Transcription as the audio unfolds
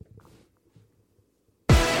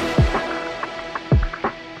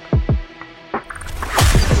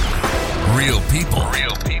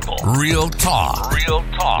Real talk. Real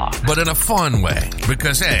talk. But in a fun way.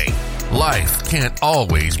 Because, hey, life can't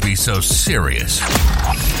always be so serious.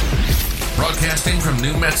 Broadcasting from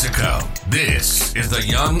New Mexico, this is the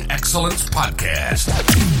Young Excellence Podcast.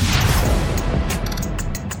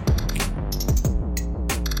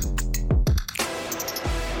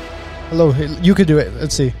 Hello, you could do it.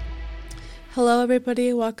 Let's see. Hello,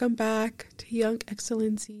 everybody. Welcome back to Young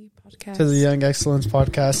Excellency Podcast. To the Young Excellence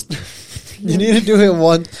Podcast. You need to do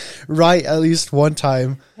it right at least one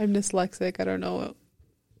time. I'm dyslexic. I don't know.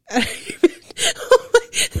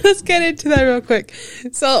 Let's get into that real quick.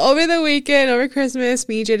 So over the weekend, over Christmas,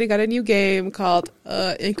 me and Jaden got a new game called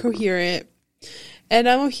Incoherent. And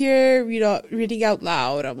I'm here reading out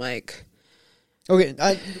loud. I'm like... Okay,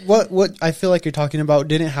 what I feel like you're talking about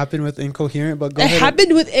didn't happen with Incoherent, but go ahead. It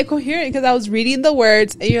happened with Incoherent because I was reading the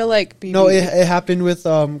words and you're like... Baby. No, it happened with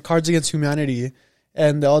Cards Against Humanity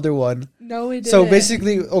and the other one. No, it didn't. So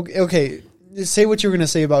basically, okay, say what you were going to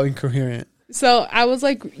say about Incoherent. So I was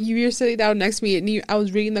like, you were sitting down next to me and I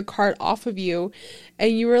was reading the card off of you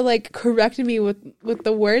and you were like correcting me with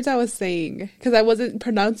the words I was saying because I wasn't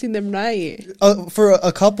pronouncing them right. For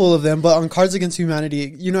a couple of them, but on Cards Against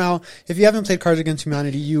Humanity, you know how if you haven't played Cards Against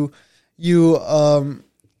Humanity, you how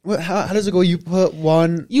does it go? You put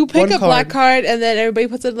one. You pick a black card and then everybody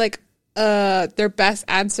puts in like their best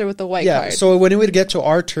answer with the white card. Yeah. So when it would get to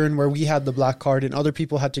our turn where we had the black card and other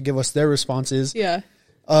people had to give us their responses. Yeah.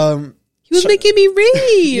 He was making me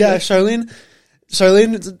read. Yeah, Charlene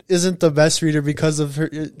isn't the best reader because of her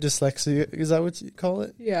dyslexia. Is that what you call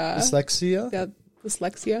it? Yeah. Dyslexia? Yeah,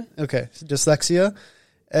 dyslexia. Okay, dyslexia.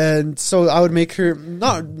 And so I would make her,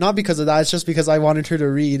 not because of that, it's just because I wanted her to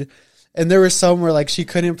read. And there were some where like she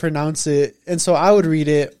couldn't pronounce it. And so I would read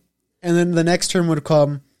it. And then the next term would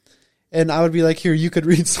come. And I would be like, here, you could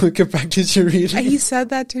read so we could practice your reading. And he said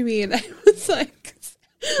that to me and I was like,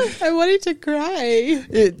 I wanted to cry.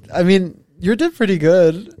 I mean, you did pretty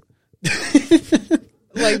good.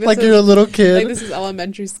 like you're a little kid. Like this is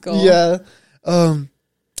elementary school. Yeah.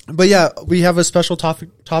 But yeah, we have a special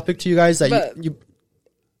topic to you guys that you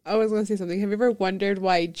I was going to say something. Have you ever wondered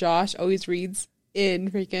why Josh always reads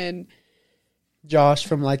in freaking... Josh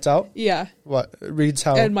from Lights Out? Yeah. What? Reads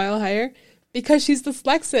how? And Mile Higher? Because she's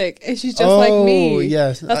dyslexic and she's just like me. Oh,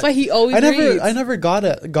 yes. That's why he always reads. I never got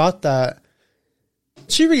that.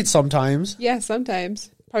 She reads sometimes. Yeah,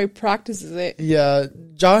 sometimes. Probably practices it. Yeah.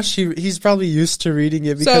 Josh, he's probably used to reading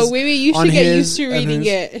it. Because so maybe you should get used to reading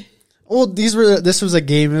it. Well, this was a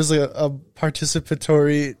game. It was a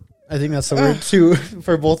participatory, I think that's the word too,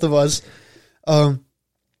 for both of us. But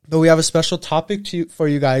we have a special topic for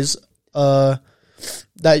you guys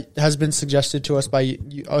that has been suggested to us by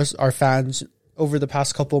us, our fans, over the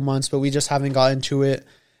past couple of months, but we just haven't gotten to it.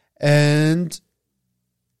 And...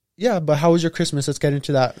 yeah, but how was your Christmas? Let's get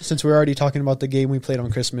into that since we're already talking about the game we played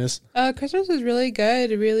on Christmas. Christmas was really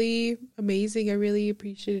good, really amazing. I really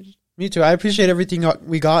appreciated it. Me too. I appreciate everything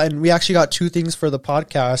we got, and we actually got two things for the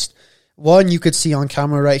podcast. One, you could see on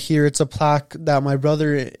camera right here. It's a plaque that my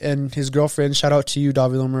brother and his girlfriend, shout out to you,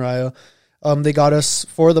 Davila Mariah, they got us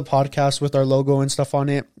for the podcast with our logo and stuff on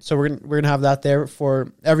it. So we're gonna have that there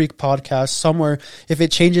for every podcast somewhere. If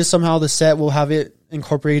it changes somehow, the set, we'll have it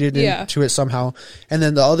incorporated into it somehow. And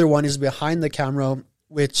then the other one is behind the camera,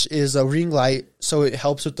 which is a ring light, so it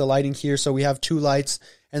helps with the lighting here. So we have two lights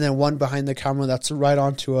and then one behind the camera that's right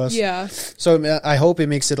onto us. Yeah. So I hope it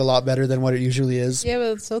makes it a lot better than what it usually is. Yeah,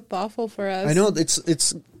 but it's so thoughtful for us. I know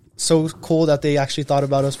it's so cool that they actually thought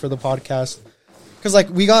about us for the podcast. Because like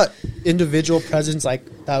we got individual presents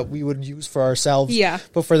like that we would use for ourselves. Yeah.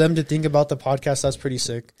 But for them to think about the podcast, that's pretty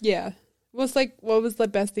sick. Yeah. What was the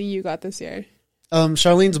best thing you got this year?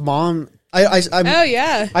 Charlene's mom. I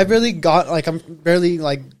barely got I'm barely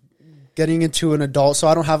like getting into an adult, so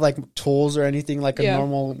I don't have like tools or anything like a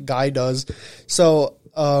normal guy does. So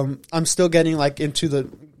I'm still getting like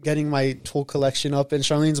into getting my tool collection up. And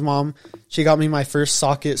Charlene's mom, she got me my first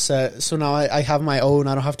socket set, so now I have my own.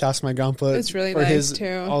 I don't have to ask my grandpa. It's really for nice his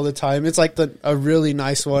too. All the time. It's like a really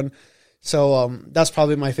nice one. So that's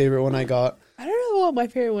probably my favorite one I got. I don't know what my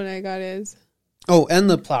favorite one I got is. Oh, and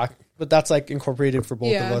the plaque. But that's like incorporated for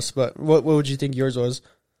both of us. But what would you think yours was?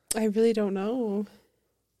 I really don't know.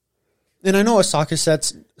 And I know a socket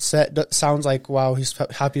set sounds like, wow, he's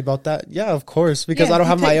happy about that. Yeah, of course, because I don't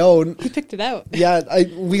have my own. He picked it out. Yeah,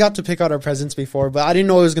 we got to pick out our presents before, but I didn't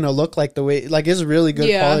know it was going to look like the way, like it's really good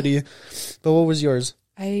quality. But what was yours?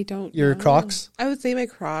 I don't Your know. Crocs? I would say my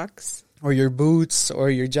Crocs. Or your boots, or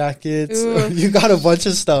your jackets. You got a bunch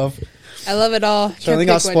of stuff. I love it all. Charlie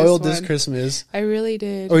got spoiled this Christmas. I really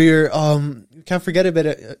did. Or your, can't forget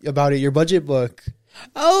about it, your budget book.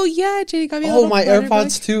 Oh yeah, Jenny got me. Oh, my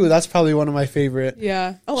AirPods too. That's probably one of my favorite.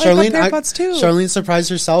 Yeah. Oh, Charlene, I got AirPods too. Charlene surprised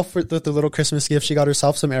herself with the little Christmas gift. She got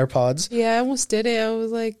herself some AirPods. Yeah, I almost did it. I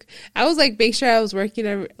was like, make sure I was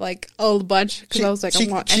working like a bunch because I was like, I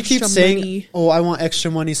want extra keeps saying, money. "Oh, I want extra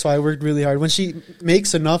money," so I worked really hard. When she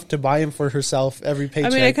makes enough to buy him for herself every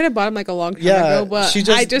paycheck. I mean, I could have bought him like a long time ago, but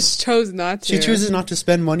I just chose not to. She chooses not to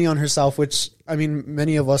spend money on herself, which I mean,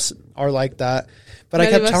 many of us are like that. But I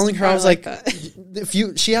kept telling her, I was like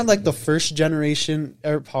she had like the first generation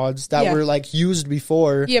AirPods that were like used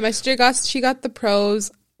before. Yeah, my sister got the Pros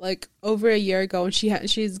like over a year ago, and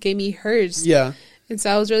she's gave me hers. Yeah, and so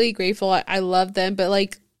I was really grateful. I love them, but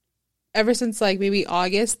like ever since like maybe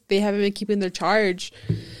August, they haven't been keeping their charge.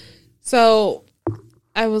 So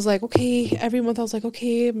I was like, okay, every month I was like,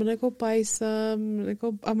 okay, I'm gonna go buy some.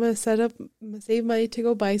 I'm gonna save money to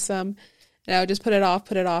go buy some, and I would just put it off.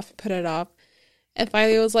 And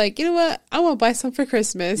finally, I was like, you know what? I want to buy some for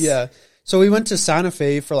Christmas. Yeah. So we went to Santa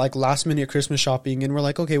Fe for like last minute Christmas shopping, and we're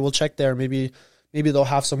like, okay, we'll check there. Maybe they'll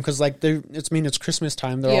have some because like it's Christmas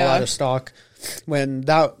time. They're all out of stock. When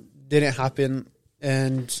that didn't happen,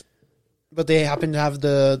 but they happened to have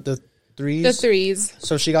the threes. The threes.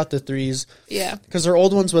 So she got the threes. Yeah. Because her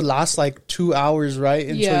old ones would last like 2 hours, right?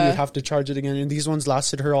 Until you'd have to charge it again. And these ones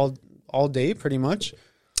lasted her all day, pretty much.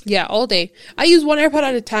 Yeah, all day. I use one AirPod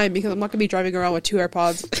at a time because I'm not going to be driving around with two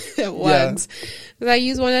AirPods at once. But I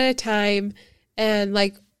use one at a time, and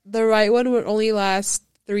like the right one would only last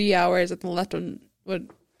 3 hours, and the left one would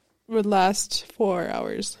last 4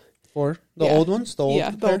 hours. The old ones? The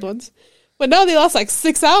old ones. But now they last like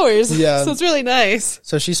 6 hours. Yeah. So it's really nice.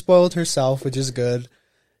 So she spoiled herself, which is good.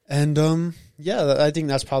 And I think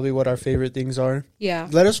that's probably what our favorite things are. Yeah.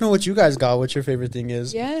 Let us know what you guys got, what your favorite thing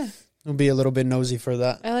is. Yeah. We'll be a little bit nosy for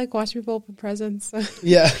that. I like watching people open presents. So.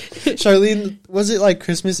 Yeah. Charlene, was it like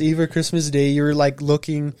Christmas Eve or Christmas Day? You were like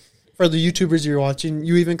looking for the YouTubers you're watching.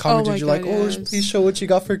 You even commented, please show what you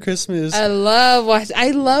got for Christmas. I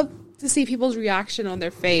love to see people's reaction on their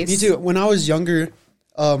face. Me too. When I was younger,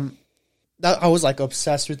 I was like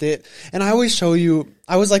obsessed with it. And I always show you,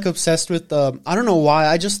 I was like obsessed with, I don't know why.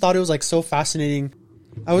 I just thought it was like so fascinating.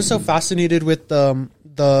 I was so fascinated with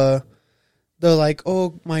the like,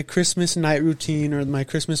 oh, my Christmas night routine or my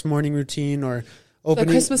Christmas morning routine or opening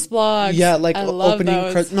the Christmas vlogs. Yeah, like I love opening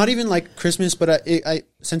those. Not even like Christmas, but I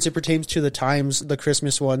since it pertains to the times, the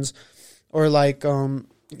Christmas ones, or like open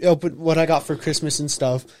what I got for Christmas and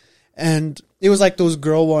stuff. And it was like those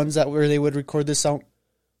girl ones where they would record this sound.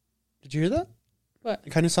 Did you hear that? What?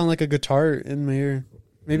 It kind of sounded like a guitar in my ear.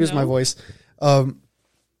 Maybe it's my voice. It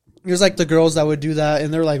was like the girls that would do that,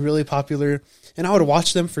 and they're like really popular. And I would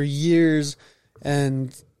watch them for years,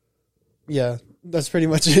 and yeah, that's pretty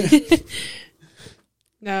much it.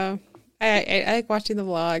 No, I like watching the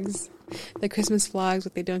vlogs, the Christmas vlogs,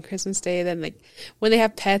 what they do on Christmas Day. Then like when they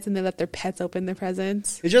have pets and they let their pets open their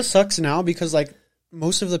presents. It just sucks now because like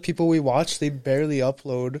most of the people we watch, they barely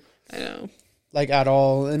upload. I know. Like at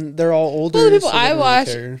all, and they're all older. Well, the people I watch,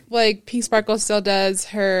 like Pink Sparkle still does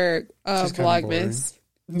her Vlogmas.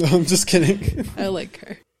 No, I'm just kidding. I like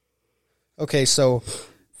her. Okay, so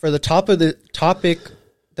for the topic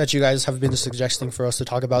that you guys have been suggesting for us to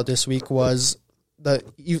talk about this week was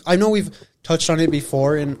I know we've touched on it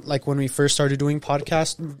before, and like when we first started doing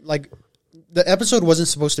podcasts, like the episode wasn't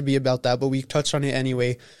supposed to be about that, but we touched on it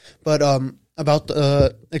anyway. But about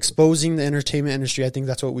exposing the entertainment industry, I think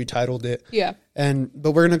that's what we titled it. Yeah.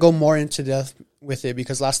 But we're gonna go more into depth with it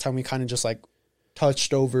because last time we kind of just like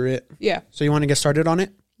touched over it. Yeah. So you want to get started on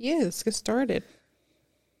it? Yeah, let's get started.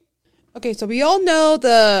 Okay, so we all know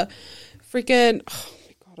the freaking... Oh,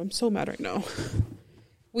 my God, I'm so mad right now.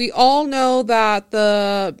 We all know that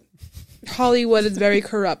the Hollywood is very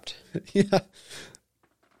corrupt. Yeah.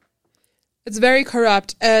 It's very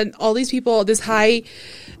corrupt, and all these people, these high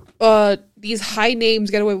names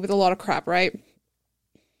get away with a lot of crap, right?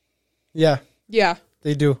 Yeah. Yeah.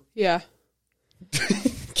 They do. Yeah.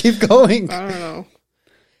 Keep going. I don't know.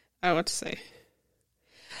 I don't know what to say.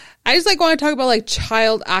 I just want to talk about like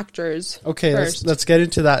child actors. Okay, let's get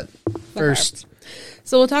into that first. Okay.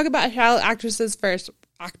 So we'll talk about child actresses first.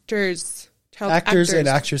 Actors and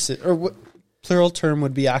actresses, or what plural term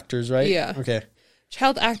would be actors, right? Yeah. Okay.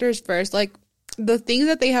 Child actors first, like the things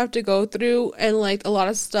that they have to go through, and like a lot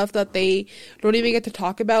of stuff that they don't even get to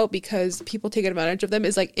talk about because people take advantage of them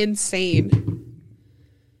is like insane.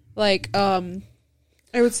 Like, I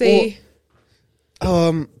would say,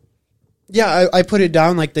 yeah, I put it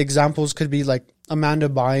down, like the examples could be like Amanda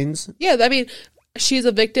Bynes. Yeah, I mean, she's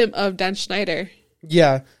a victim of Dan Schneider.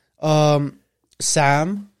 Yeah.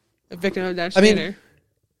 Sam. A victim of Dan Schneider.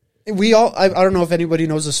 I don't know if anybody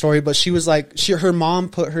knows the story, but she was like, her mom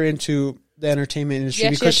put her into the entertainment industry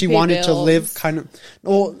because she wanted to live kind of,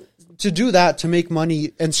 well, to do that, to make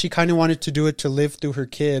money, and she kind of wanted to do it to live through her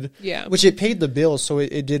kid. Yeah. Which it paid the bills, so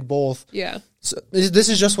it did both. Yeah. So this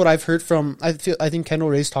is just what I've heard from, I think Kendall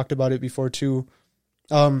Ray's talked about it before too.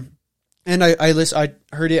 And I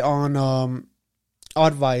heard it on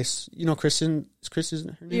Advice. You know, Kristen's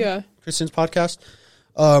her name? Yeah. Kristen's podcast.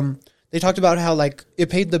 They talked about how like it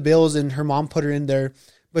paid the bills and her mom put her in there,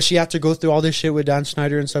 but she had to go through all this shit with Dan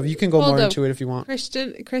Schneider and stuff. You can go more into it if you want.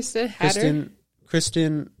 Kristen had her.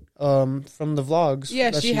 Kristen from the vlogs.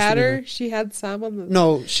 Yeah, she had her. She had Sam on the.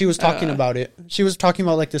 No, she was talking about it. She was talking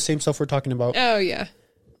about like the same stuff we're talking about. Oh yeah.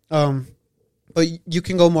 But you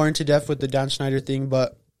can go more into depth with the Dan Schneider thing.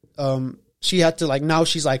 But she had to like now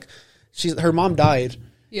she's her mom died.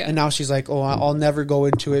 Yeah. And now she's like, oh, I'll never go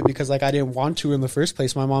into it because like I didn't want to in the first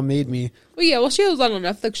place. My mom made me. Well, yeah. Well, she was on a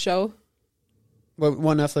Netflix show. What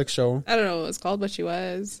one Netflix show? I don't know what it was called, but she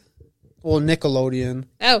was. Well, Nickelodeon.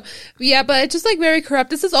 Oh, yeah, but it's just like very corrupt.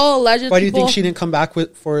 This is all alleged. Why do you think she didn't come back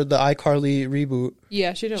for the iCarly reboot?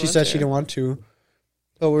 Yeah, she didn't. She said she didn't want to.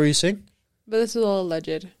 But what were you saying? But this is all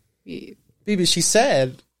alleged. Baby, she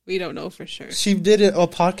said. We don't know for sure. She did a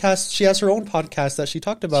podcast. She has her own podcast that she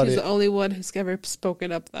talked about. She's the only one who's ever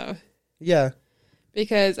spoken up, though. Yeah.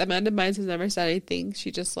 Because Amanda Bynes has never said anything.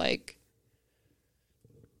 She just, like,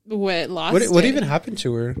 lost What even happened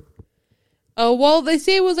to her? Oh, well, they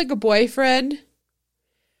say it was, like, a boyfriend.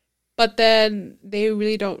 But then they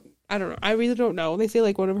really don't. I don't know. I really don't know. They say,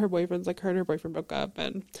 like, one of her boyfriends, like, her and her boyfriend broke up.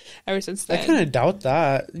 And ever since then. I kind of doubt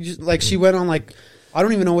that. Like, she went on, like, I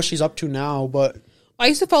don't even know what she's up to now, but. I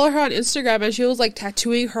used to follow her on Instagram, and she was like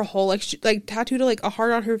tattooing her whole like tattooed like a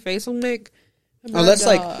heart on her face. I'm like, unless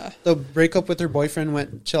like the breakup with her boyfriend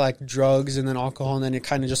went to like drugs and then alcohol, and then it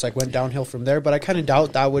kind of just like went downhill from there. But I kind of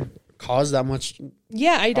doubt that would cause that much.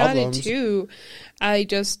 Yeah, I doubt it too. I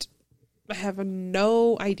have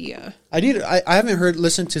no idea. I haven't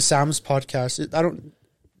listened to Sam's podcast. I don't.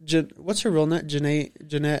 What's her real name?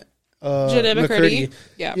 Jeanette McCurdy.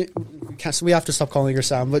 Yeah, we have to stop calling her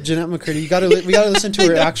Sam, but Jeanette McCurdy. We gotta listen to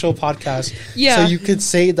her actual podcast. Yeah, so you could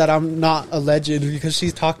say that I'm not alleged because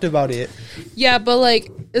she's talked about it. Yeah, but like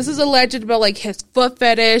this is alleged about like his foot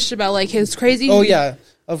fetish, about like his crazy. Oh yeah,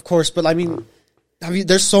 of course. But I mean,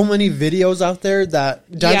 there's so many videos out there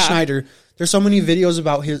that Dan Schneider. There's so many videos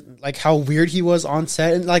about his like how weird he was on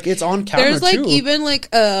set, and like it's on camera. There's like too. even like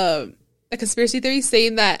a conspiracy theory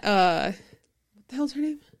saying that what the hell's her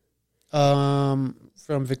name?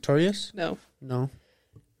 From Victorious? No.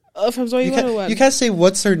 From Zoe 101. You can't say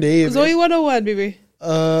what's her name. Zoe 101, baby.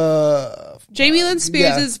 Jamie Lynn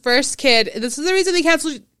Spears' first kid. This is the reason they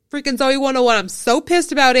canceled freaking Zoe 101. I'm so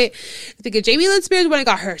pissed about it. I think Jamie Lynn Spears went and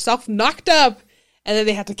got herself knocked up, and then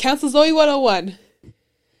they had to cancel Zoe 101.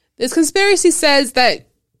 This conspiracy says that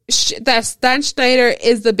Dan Schneider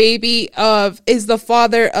is the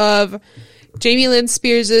father of Jamie Lynn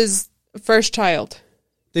Spears' first child.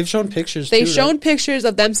 They've shown pictures. They've shown pictures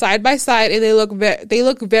of them side by side, and they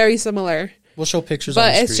look very similar. We'll show pictures,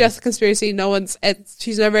 but it's just a conspiracy.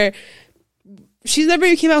 She's never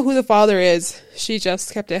came out who the father is. She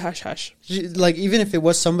just kept it hush hush. Like even if it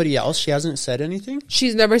was somebody else, she hasn't said anything.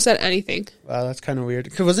 She's never said anything. Wow, that's kind of weird.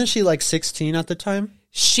 Cause wasn't she like 16 at the time?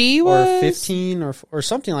 She was or 15 or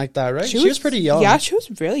something like that, right? She was pretty young. Yeah, she was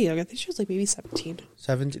really young. I think she was like maybe 17.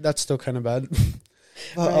 17. That's still kind of bad.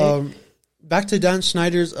 But, right. Back to Dan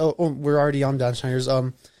Schneider's. We're already on Dan Schneider's.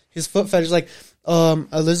 His foot fetish, like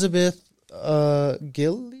Elizabeth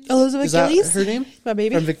Gillies. Is that Gillies? her name? My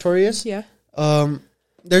baby from Victorious. Yeah.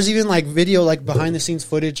 There's even like video, like behind the scenes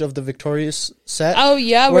footage of the Victorious set. Oh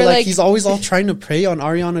yeah, where like he's always all trying to prey on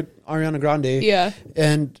Ariana Grande. Yeah.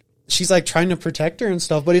 And she's like trying to protect her and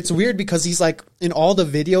stuff, but it's weird because he's like in all the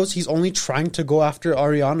videos he's only trying to go after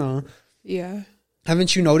Ariana. Yeah.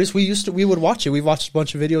 Haven't you noticed? We would watch it. We've watched a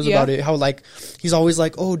bunch of videos about it. How like he's always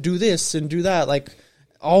like, oh, do this and do that, like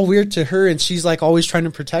all weird to her, and she's like always trying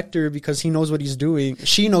to protect her because he knows what he's doing.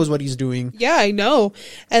 She knows what he's doing. Yeah, I know,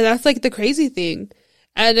 and that's like the crazy thing.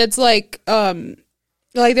 And it's like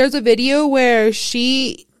there's a video where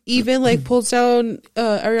she even like pulls down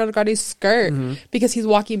Ariana Grande's skirt because he's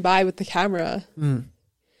walking by with the camera.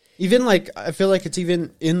 Even like I feel like it's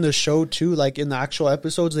even in the show too, like in the actual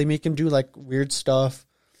episodes they make him do like weird stuff.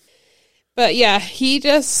 But yeah, he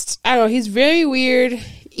just, I don't know, he's very weird.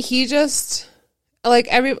 He just like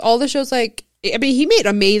all the shows, like I mean he made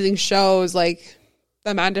amazing shows like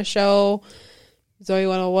the Amanda Show, Zoe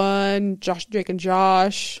 101, Drake and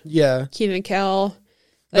Josh, Keenan and Kel.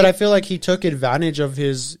 Like, but I feel like he took advantage of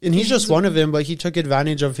his, and he's just one of them, but he took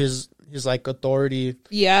advantage of his his like authority.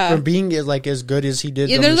 Yeah. For being like as good as he did.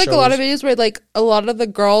 Yeah, on there's the like a lot of shows. videos where like a lot of the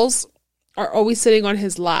girls are always sitting on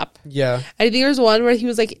his lap. Yeah. I think there's one where he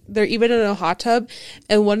was like, they're even in a hot tub,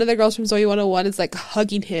 and one of the girls from Zoe 101 is like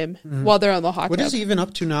hugging him while they're on the hot What tub. is he even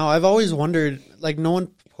up to now? I've always wondered, like, no one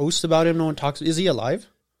posts about him, no one talks. Is he alive?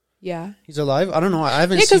 Yeah. He's alive? I don't know. I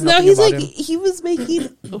haven't Yeah, seen because now nothing he's about like, him. he was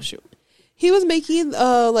making, oh shoot. He was making,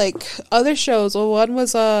 like, other shows. Well, one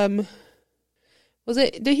was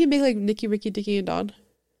did he make like Nikki, Ricky, Dicky, and Dawn?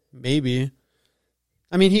 Maybe.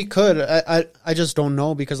 I mean, he could. I just don't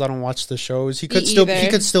know because I don't watch the shows. He could still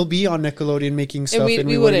be on Nickelodeon making stuff, And and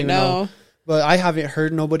we wouldn't wouldn't even know. But I haven't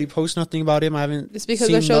heard nobody post nothing about him. I haven't. It's because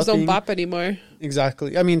seen the shows nothing. don't bop anymore.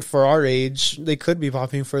 Exactly. I mean, for our age, they could be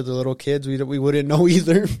popping for the little kids. We wouldn't know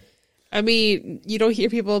either. I mean, you don't hear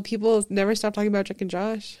people never stop talking about Drake and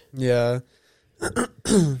Josh. Yeah.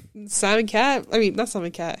 Simon Cat. I mean, not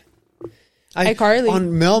Simon Cat. iCarly.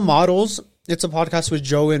 On Male Models, it's a podcast with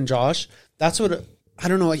Joe and Josh. That's what I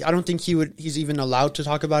don't know. I don't think he's even allowed to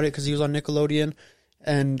talk about it because he was on Nickelodeon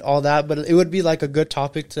and all that. But it would be like a good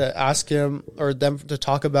topic to ask him or them to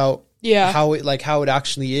talk about. Yeah. How it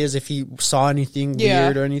actually is. If he saw anything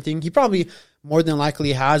weird or anything, he probably more than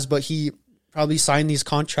likely has. But he probably signed these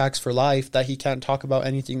contracts for life that he can't talk about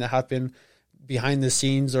anything that happened behind the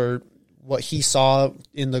scenes or what he saw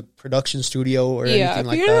in the production studio or anything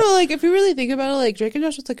like that. Like, if you really think about it, like, Drake and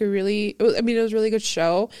Josh was like it was a really good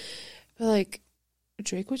show, but like,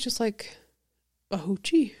 Drake was just like a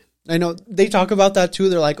hoochie. I know they talk about that too.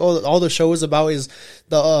 They're like, oh, all the show is about is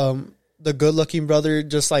the good looking brother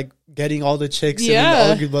just like getting all the chicks, and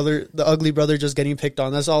then the ugly brother just getting picked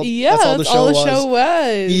on. That's all. Yeah, that's all the show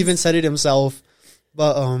was. He He even said it himself.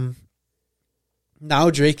 But now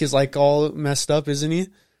Drake is like all messed up, isn't he?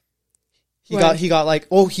 He got like,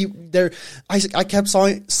 I kept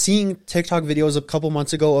seeing TikTok videos a couple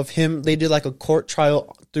months ago of him. They did like a court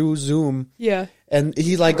trial through Zoom. Yeah. And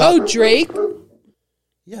he like got, Drake.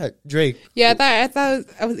 Yeah, Drake. Yeah, I thought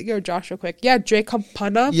I was thinking of Josh real quick. Yeah, Drake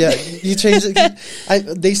Campana. Yeah, he changed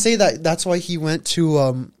it. They say that's why he went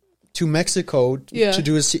to Mexico to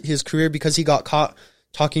do his career, because he got caught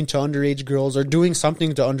talking to underage girls or doing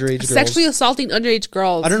something to underage girls. Sexually assaulting underage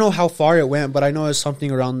girls. I don't know how far it went, but I know it's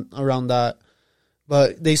something around that.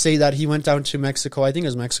 But they say that he went down to Mexico, I think it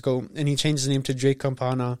was Mexico, and he changed his name to Drake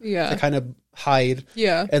Campana to kind of hide.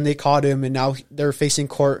 Yeah. And they caught him, and now they're facing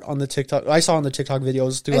court on the TikTok. I saw on the TikTok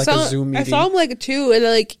videos through a Zoom meeting. I saw him like too, and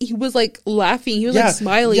like he was like laughing. He was like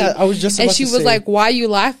smiling. Yeah, I was just about and she to was say. like, "Why are you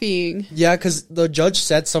laughing?" Yeah, because the judge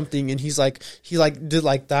said something, and he did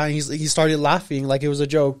like that. And he started laughing like it was a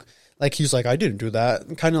joke. Like he's like, I didn't do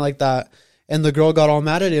that, kind of like that. And the girl got all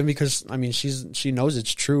mad at him because I mean she knows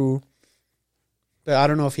it's true. But I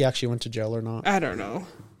don't know if he actually went to jail or not. I don't know.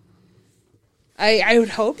 I would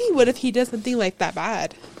hope he would if he did something like that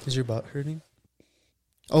bad. Is your butt hurting?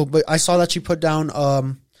 Oh, but I saw that you put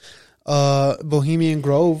down Bohemian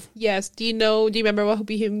Grove. Yes. Do you remember what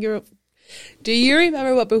Bohemian Grove? Do you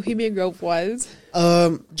remember what Bohemian Grove was?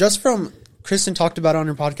 Just from Kristen talked about it on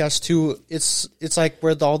her podcast too. It's like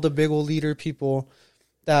where all the big old leader people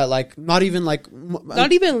that like not even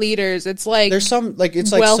leaders. It's like there's some like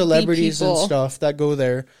it's like celebrities people and stuff that go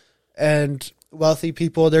there, and wealthy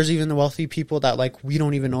people. There's even the wealthy people that like we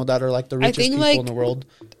don't even know that are like the richest people in the world.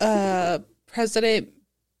 President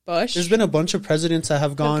Bush. There's been a bunch of presidents that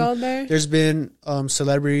have gone there. There's been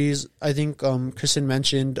celebrities. I think Kristen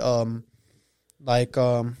mentioned the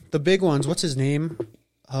big ones. What's his name?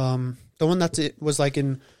 The one was like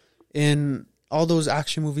in all those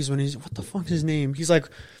action movies when what the fuck is his name? He's like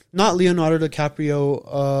not Leonardo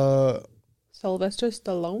DiCaprio. Sylvester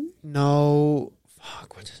Stallone? No.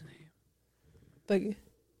 Fuck, what's his name? Like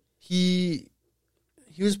he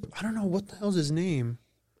was, I don't know what the hell's his name.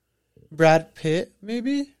 Brad Pitt,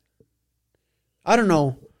 maybe? I don't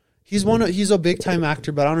know. He's a big time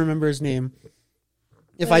actor, but I don't remember his name.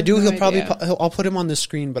 If I do, I'll put him on the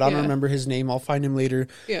screen, but I don't remember his name. I'll find him later.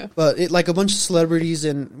 Yeah. But like a bunch of celebrities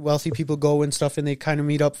and wealthy people go and stuff, and they kind of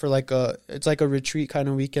meet up for it's like a retreat kind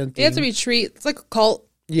of weekend thing. Yeah, it's a retreat. It's like a cult.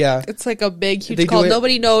 Yeah. It's like a big, huge cult.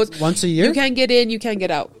 Nobody knows. Once a year? You can't get in, you can't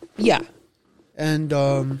get out. Yeah. And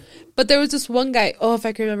but there was this one guy, if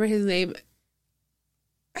I can remember his name.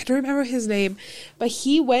 I don't remember his name, but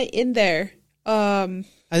he went in there. I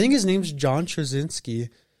think his name's John Krasinski.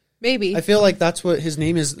 Maybe. I feel like that's what his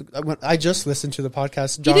name is. I just listened to the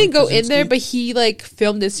podcast. He didn't go in there, but he like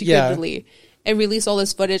filmed it secretly and released all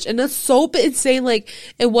this footage. And it's so insane. Like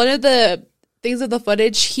in one of the things of the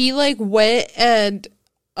footage, he like went and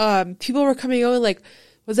people were coming over like,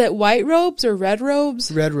 was it white robes or red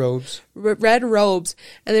robes? Red robes. Red robes.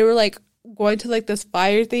 And they were like going to like this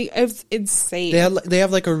fire thing. It was insane. They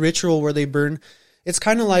have like a ritual where they burn. It's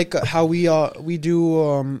kind of like how we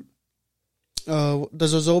do the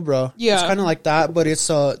zozobra. Yeah, it's kind of like that, but it's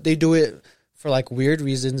they do it for like weird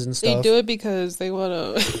reasons and stuff. They do it because they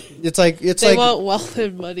want to. They want wealth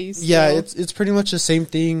and money. So. Yeah, it's pretty much the same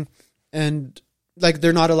thing, and like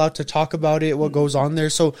they're not allowed to talk about it. What goes on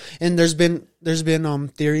there? So, and there's been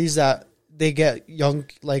theories that they get young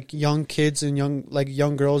kids and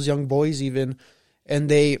young girls, young boys even, and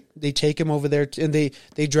they take him over there and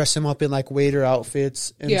they dress him up in like waiter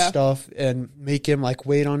outfits and stuff and make him like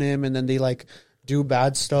wait on him, and then they like do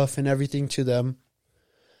bad stuff and everything to them.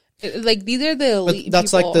 Like these are the elite but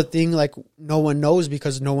that's people. like the thing, like no one knows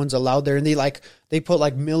because no one's allowed there, and they put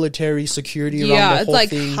like military security around the whole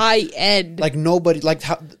like thing. high end. Like nobody, like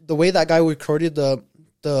the way that guy recorded the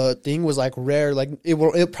thing was like rare. Like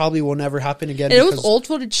it probably will never happen again. And it was old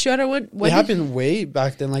footage shot. It happened way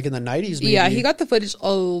back then, like in the 90s. Maybe. Yeah, he got the footage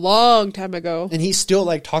a long time ago, and he still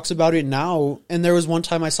like talks about it now. And there was one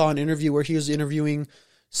time I saw an interview where he was interviewing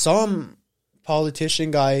some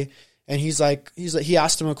politician guy. And he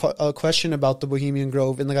asked him a question about the Bohemian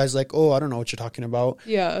Grove, and the guy's like, "Oh, I don't know what you're talking about."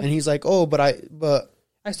 Yeah. And he's like, "Oh, but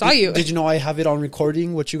I saw you. Did you know I have it on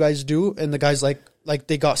recording? What you guys do?" And the guy's like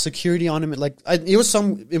they got security on him. It was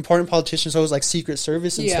some important politician, so it was like Secret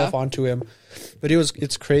Service and stuff onto him. But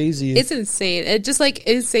it's crazy. It's insane. It just like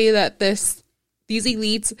insane that these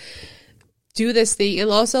elites do this thing,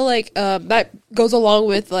 and also like that goes along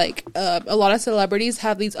with like a lot of celebrities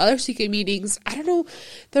have these other secret meetings. I don't know,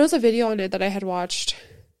 there was a video on it that I had watched,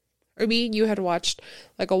 or me and you had watched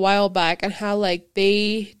like a while back, and how like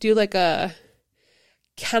they do like a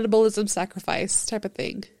cannibalism sacrifice type of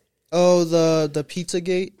thing. Oh, the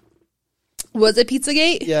Pizzagate. Was it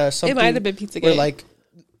Pizzagate? Yeah, something. It might have been Pizzagate. Where like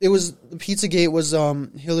Pizzagate was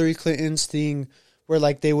Hillary Clinton's thing. Where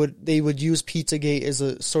like they would use Pizzagate as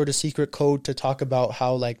a sort of secret code to talk about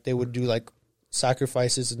how like they would do like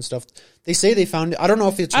sacrifices and stuff. They say they found it. I don't know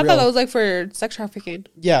if it's real. I thought it was like for sex trafficking.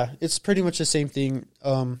 Yeah, it's pretty much the same thing.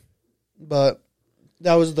 But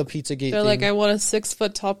that was the Pizzagate. They're like, I want a 6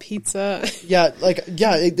 foot tall pizza.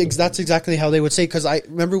 That's exactly how they would say. Because I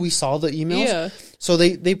remember we saw the emails. Yeah. So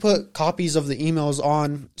they put copies of the emails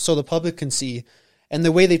on so the public can see, and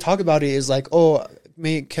the way they talk about it is like, oh.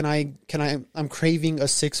 I'm craving a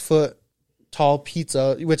 6 foot tall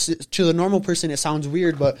pizza, which to the normal person it sounds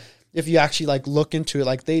weird, but if you actually like look into it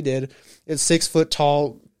like they did, it's 6 foot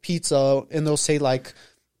tall pizza, and they'll say like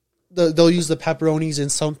they'll use the pepperonis in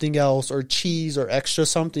something else or cheese or extra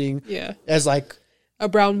something as like a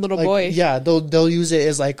brown little boy. Yeah, they'll use it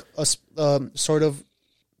as like a sort of,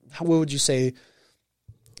 what would you say,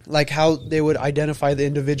 like how they would identify the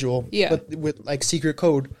individual, but with like secret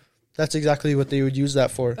code. That's exactly what they would use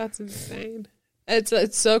that for. That's insane.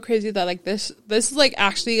 It's so crazy that like this is like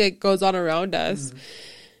actually like goes on around us,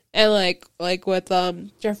 and like with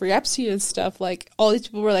Jeffrey Epstein and stuff, like all these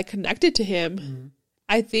people were like connected to him.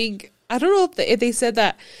 I don't know if they said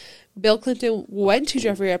that Bill Clinton went to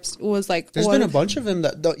Jeffrey Epstein was like. There's been a bunch of them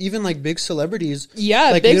that even like big celebrities.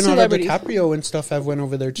 Yeah, like big Leonardo celebrities. DiCaprio and stuff have went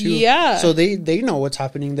over there too. Yeah, so they know what's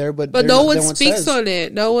happening there, but no one speaks on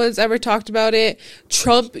it. No one's ever talked about it.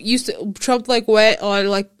 Trump like went on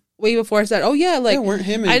like way before said, "Oh yeah, like weren't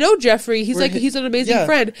him. I know Jeffrey. He's like he's an amazing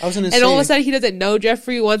friend." I was gonna and say, all of a sudden he doesn't know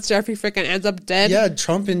Jeffrey. Once Jeffrey freaking ends up dead. Yeah,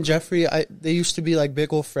 Trump and Jeffrey, they used to be like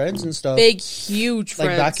big old friends and stuff. Big, huge friends.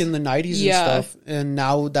 Like back in the 90s and stuff. And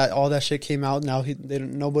now that all that shit came out, now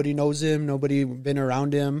nobody knows him. Nobody been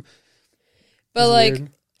around him. But like,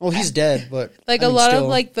 weird. Well, he's dead. But like a lot of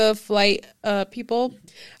like the flight people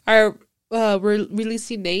are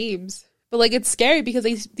releasing names. But like it's scary because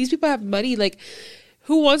these people have money. Like.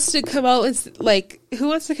 Who wants to come out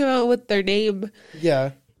with their name?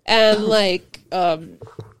 Yeah. And like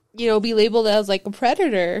be labeled as like a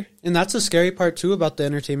predator. And that's the scary part too about the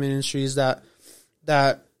entertainment industry is that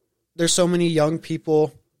there's so many young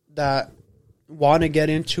people that want to get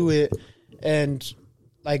into it and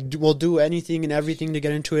like will do anything and everything to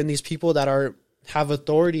get into it. And these people that have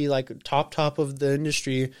authority, like top of the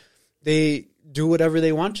industry, they do whatever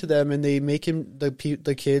they want to them, and they make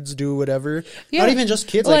the kids do whatever. Yeah. Not even just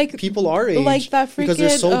kids, like people our age, like that freaking, because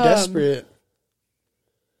they're so desperate.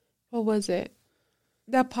 What was it?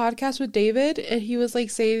 That podcast with David, and he was like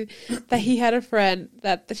saying that he had a friend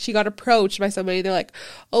that she got approached by somebody. They're like,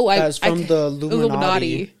 "Oh, that's from the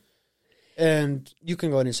Illuminati." And you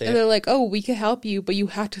can go ahead and say it. And they're like, "Oh, we can help you, but you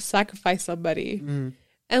have to sacrifice somebody."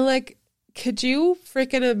 And like, could you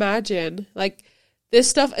freaking imagine like? This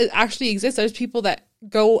stuff actually exists. There's people that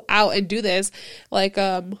go out and do this. Like,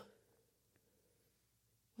 what's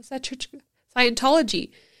that church?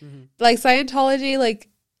 Scientology. Like Scientology, like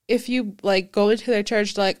if you like go into their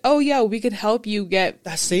church, they're like, oh yeah, we could help you get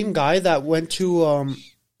that same guy that went to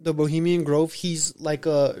the Bohemian Grove. He's like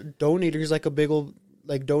a donator. He's like a big old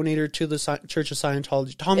like donator to the Church of Scientology.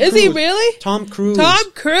 Is Cruise. he really? Tom Cruise.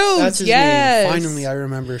 Tom Cruise. That's his name. Finally, I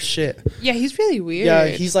remember. Shit. Yeah, he's really weird. Yeah,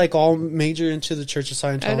 he's like all major into the Church of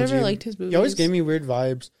Scientology. I never liked his movies. He always gave me weird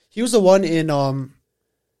vibes. He was the one in the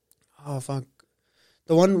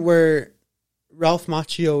one where Ralph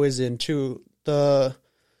Macchio is in too. The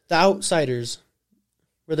Outsiders,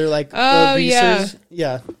 where they're like oh the yeah,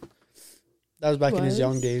 yeah. That was back in his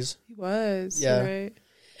young days. He was. Yeah.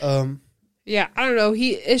 Right. Yeah, I don't know.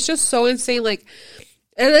 It's just so insane. Like,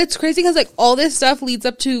 and it's crazy because like all this stuff leads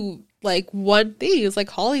up to like one thing. It's like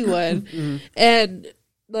Hollywood, and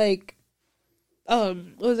like,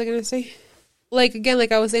 what was I gonna say? Like again,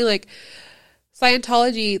 like I was saying, like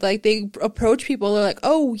Scientology, like they approach people. They're like,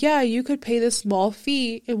 "Oh yeah, you could pay this small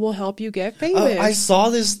fee, and we'll help you get famous." I saw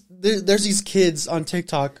this. There's these kids on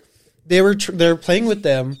TikTok. They're playing with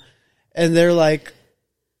them, and they're like,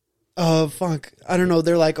 fuck, I don't know.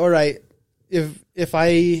 They're like, all right, if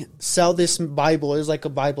I sell this Bible, it's like a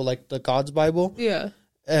Bible, like the God's Bible. Yeah.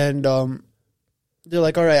 And they're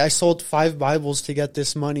like, all right, I sold 5 Bibles to get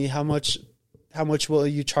this money. How much will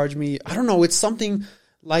you charge me? I don't know. It's something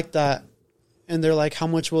like that. And they're like, how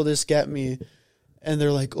much will this get me? And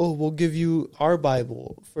they're like, oh, we'll give you our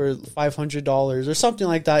Bible for $500 or something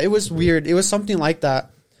like that. It was weird. It was something like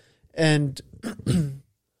that. And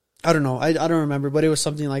I don't know. I don't remember, but it was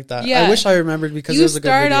something like that. Yeah. I wish I remembered because it was a good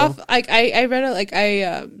video. You start off, like, I read it, like,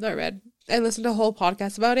 I listened to a whole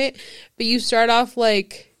podcast about it, but you start off,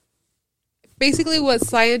 like, basically what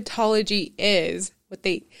Scientology is, what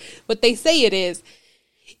they say it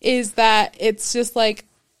is that it's just, like,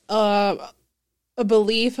 a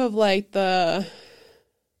belief of, like, the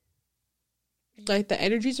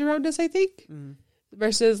energies around us, I think.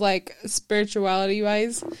 Versus like spirituality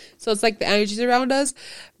wise. So it's like the energies around us.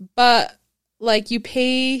 But like you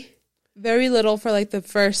pay very little for like the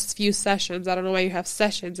first few sessions. I don't know why you have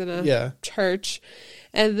sessions in a church.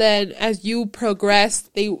 And then as you progress,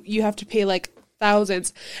 you have to pay like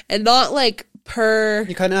thousands. And not like per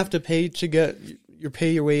you kinda have to pay to get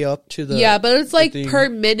pay your way up to the yeah, but it's like per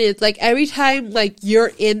minute. Like every time like you're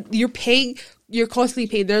constantly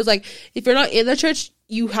paying. There's like if you're not in the church,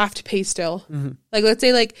 you have to pay still. Like, let's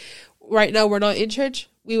say, like, right now we're not in church,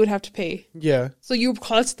 we would have to pay. Yeah. So you're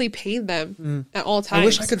constantly paying them at all times. I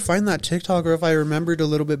wish I could find that TikTok, or if I remembered a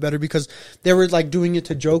little bit better, because they were, like, doing it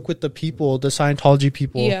to joke with the people, the Scientology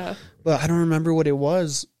people. Yeah. But I don't remember what it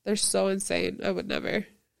was. They're so insane. I would never.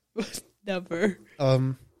 Never.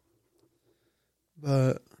 But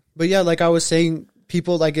yeah, like I was saying,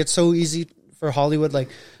 people, like, it's so easy for Hollywood, like,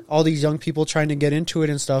 all these young people trying to get into it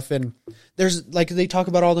and stuff. And there's like, they talk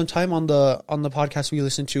about all the time on the podcast we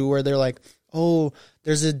listen to, where they're like, oh,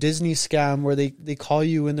 there's a Disney scam where they call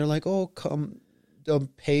you and they're like, oh, come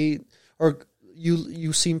pay, or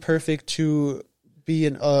you seem perfect to be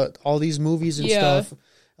in all these movies and stuff.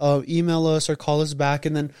 Email us or call us back.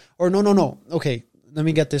 And then, or no. Okay. Let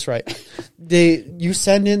me get this right. You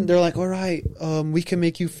send in, they're like, all right, we can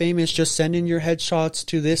make you famous. Just send in your headshots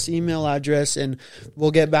to this email address and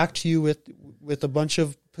we'll get back to you with a bunch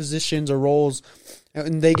of positions or roles.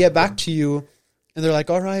 And they get back to you and they're like,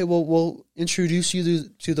 all right, well, we'll introduce you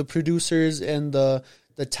to the producers and the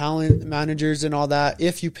talent managers and all that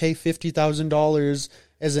if you pay $50,000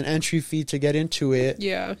 as an entry fee to get into it.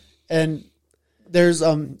 Yeah. And there's,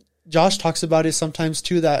 Josh talks about it sometimes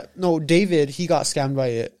too, David, he got scammed by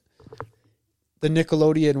it. The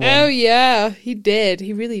Nickelodeon one. Oh yeah, he did.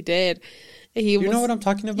 He really did. You know what I'm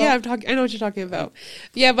talking about? Yeah, I know what you're talking about.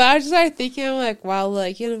 Yeah, but I just started thinking, like, wow,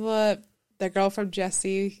 like, you know what? That girl from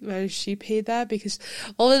Jessie, man, she paid that because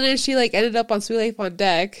all of then she like ended up on Sweet Life on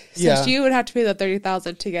Deck. So she would have to pay the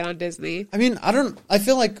 $30,000 to get on Disney. I mean, I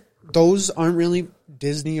feel like those aren't really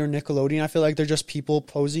Disney or Nickelodeon. I feel like they're just people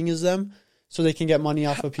posing as them, so they can get money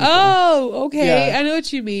off of people. Oh, okay. Yeah. I know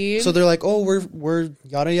what you mean. So they're like, oh, we're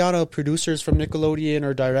yada yada producers from Nickelodeon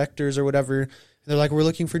or directors or whatever. And they're like, we're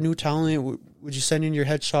looking for new talent. Would you send in your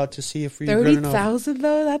headshot to see if we're good enough? 30,000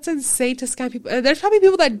 though? That's insane to scam people. And there's probably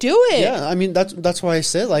people that do it. Yeah, I mean that's why I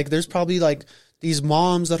said, like, there's probably like these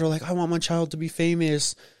moms that are like, I want my child to be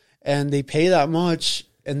famous, and they pay that much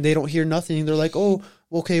and they don't hear nothing. They're like, oh,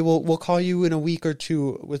 okay, we'll call you in a week or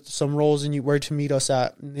two with some roles and where to meet us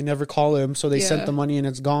at. And they never call him, so they sent the money and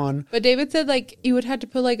it's gone. But David said, like, you would have to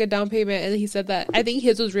put, like, a down payment, and he said that, I think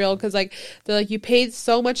his was real, because, like, they're like, you paid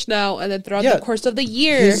so much now, and then throughout the course of the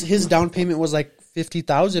year. His down payment was, like,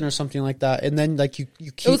 50,000 or something like that, and then, like, you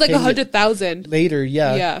keep it was, like, 100,000. Later,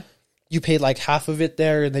 yeah. Yeah. you paid like half of it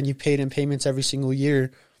there, and then you paid in payments every single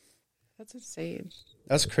year. That's insane.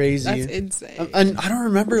 That's crazy. That's insane. And I don't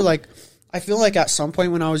remember, like, I feel like at some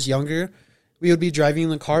point when I was younger, we would be driving in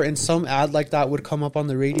the car and some ad like that would come up on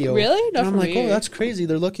the radio. Really? And I'm like, oh, that's crazy.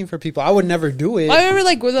 They're looking for people. I would never do it. I remember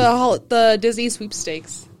like with the Disney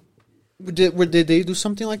sweepstakes. Did they do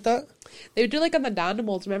something like that? They would do like on the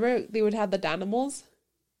Danimals. Remember they would have the Danimals?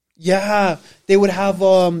 Yeah. They would have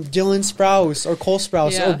Dylan Sprouse or Cole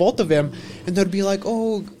Sprouse or both of them. And they'd be like,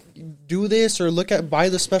 oh, do this or buy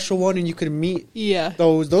the special one and you could meet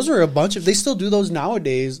those. Those are a bunch of, they still do those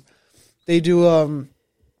nowadays. They do,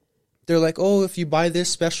 they're like, oh, if you buy this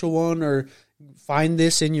special one or find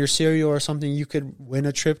this in your cereal or something, you could win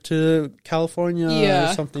a trip to California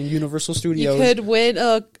or something, Universal Studios. You could win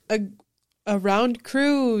a round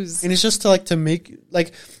cruise. And it's just to make,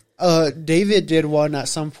 like, David did one at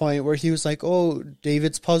some point where he was like, oh,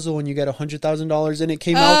 David's puzzle and you get $100,000 and it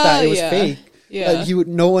came out that it was fake. Yeah.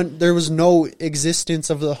 There was no existence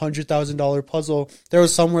of the $100,000 puzzle. There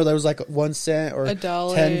was somewhere that was like 1 cent or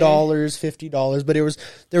 $10, $50, but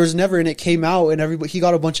there was never, and it came out and he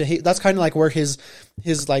got a bunch of hate. That's kind of like where his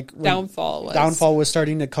like downfall was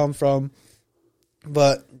starting to come from.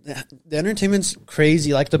 But the entertainment's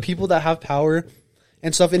crazy. Like the people that have power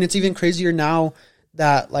and stuff, and it's even crazier now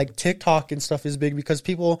that like TikTok and stuff is big because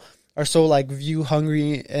people are so like view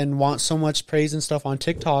hungry and want so much praise and stuff on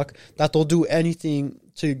TikTok that they'll do anything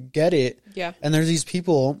to get it. Yeah. And there's these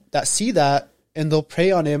people that see that and they'll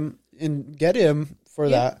prey on him and get him for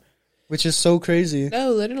that, which is so crazy.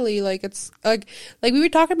 No, literally, like it's like we were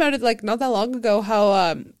talking about it like not that long ago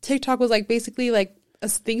how TikTok was like basically like a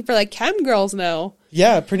thing for like cam girls now.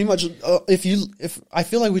 Yeah, pretty much. If I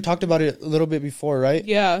feel like we talked about it a little bit before, right?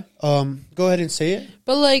 Yeah. Go ahead and say it.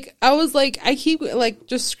 But like I was like I keep like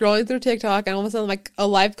just scrolling through TikTok and all of a sudden like a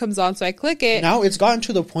live comes on, so I click it. Now it's gotten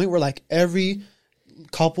to the point where like every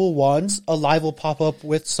couple once a live will pop up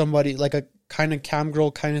with somebody like a kind of cam girl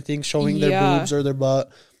kind of thing showing their boobs or their butt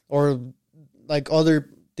or like other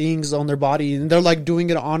things on their body, and they're like doing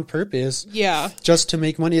it on purpose. Yeah. Just to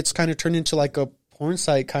make money. It's kind of turned into like a porn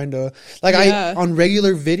site kind of like I on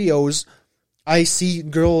regular videos I see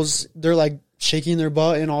girls, they're like shaking their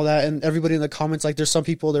butt and all that, and everybody in the comments, like there's some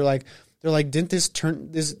people they're like didn't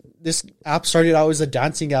this app started out as a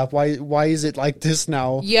dancing app, why is it like this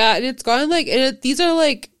now? Yeah, and it's gone like these are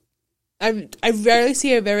like I rarely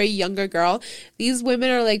see a very younger girl. These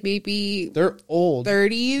women are like maybe they're old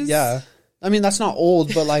 30s. Yeah, I mean that's not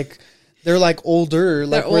old, but like they're like older.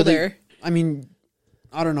 They're like older. I mean,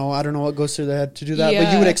 I don't know what goes through their head to do that,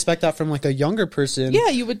 but you would expect that from like a younger person. Yeah,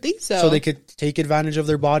 you would think so. So they could take advantage of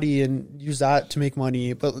their body and use that to make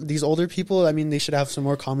money. But these older people, I mean, they should have some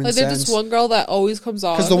more common sense. There's this one girl that always comes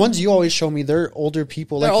on. Because the ones you always show me, they're older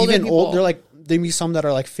people. They're like older even people. Old. They're like there be some that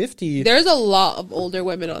are like 50. There's a lot of older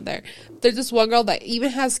women on there. There's this one girl that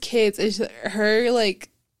even has kids, and her like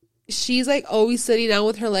she's like always sitting down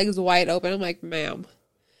with her legs wide open. I'm like, ma'am.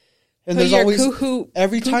 And there's always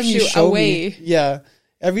every time you show me,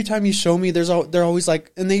 every time you show me, they're always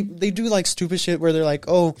like, and they do like stupid shit where they're like,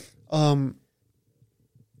 I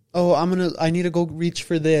need to go reach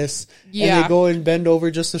for this, and they go and bend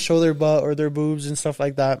over just to show their butt or their boobs and stuff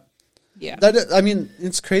like that. Yeah, I mean,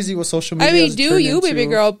 it's crazy what social media. I mean, do you, baby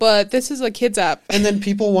girl? But this is a kids app, and then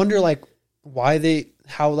people wonder like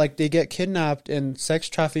how like they get kidnapped and sex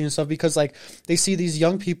trafficking and stuff because like they see these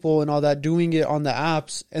young people and all that doing it on the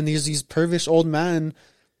apps, and these pervish old men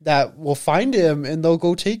that will find him and they'll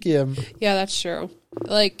go take him. Yeah, that's true.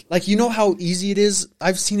 Like you know how easy it is?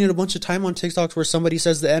 I've seen it a bunch of time on TikToks where somebody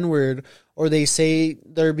says the N-word or they say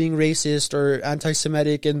they're being racist or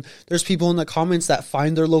anti-Semitic, and there's people in the comments that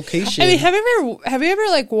find their location. I mean, have you ever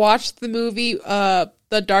like watched the movie The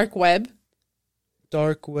Dark Web?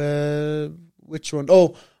 Dark Web, which one?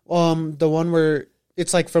 Oh, the one where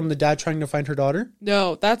it's like from the dad trying to find her daughter?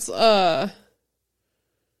 No, that's what's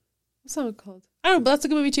that one called? I don't know, but that's a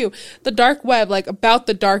good movie too. The Dark Web, like about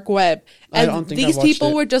the Dark Web. And I don't think these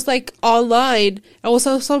people were just like online, and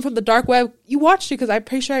also someone from the Dark Web. You watched it because I'm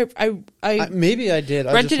pretty sure I maybe I did.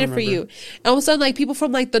 Rented it for you. And all of a sudden, like people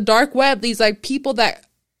from like the Dark Web, these like people that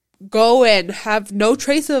go and have no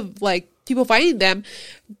trace of like people finding them,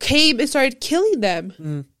 came and started killing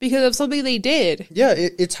them because of something they did. Yeah,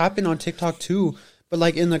 it's happened on TikTok too. But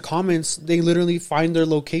like in the comments, they literally find their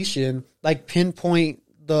location, like pinpoint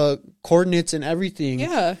the coordinates and everything.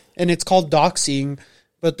 Yeah. And it's called doxing,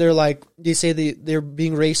 but they're like, they say they're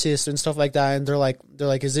being racist and stuff like that, and they're like,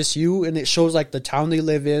 is this you? And it shows like the town they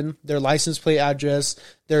live in, their license plate address,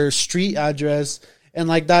 their street address, And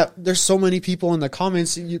like that, there's so many people in the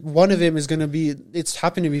comments. One of them is going to be, it's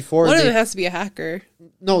happened to me before. One of them has to be a hacker.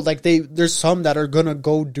 No, like there's some that are going to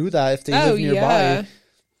go do that if they live nearby. Yeah.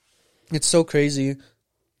 It's so crazy.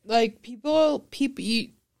 Like people,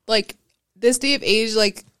 like this day of age,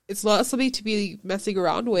 like it's not something to be messing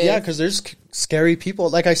around with. Yeah, because there's scary people.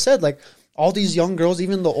 Like I said, like all these young girls,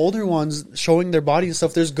 even the older ones showing their body and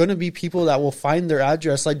stuff, there's going to be people that will find their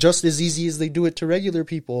address, like just as easy as they do it to regular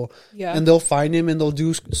people. Yeah. And they'll find him and they'll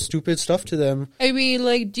do stupid stuff to them. I mean,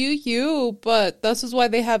 like, do you, but this is why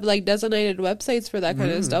they have like designated websites for that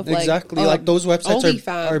kind of stuff. Exactly. Like those websites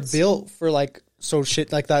are built for like, so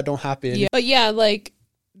shit like that don't happen. Yeah. But yeah, like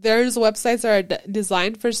there's websites that are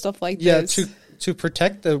designed for stuff like this. Yeah, to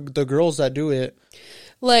protect the girls that do it.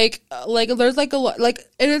 Like there's like a lot, like,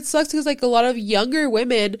 and it sucks because like a lot of younger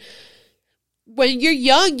women, when you're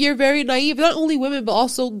young, you're very naive. Not only women, but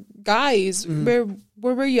also guys. When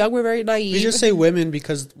we're young, we're very naive. We just say women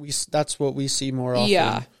because that's what we see more often.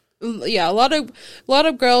 Yeah. A lot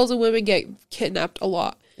of girls and women get kidnapped a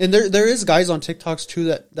lot. And there is guys on TikToks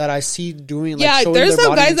too that I see doing like showing there's their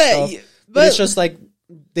some body guys and stuff, but it's just like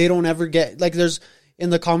they don't ever get like there's in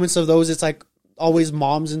the comments of those it's like always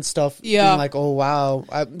moms and stuff being like, oh wow.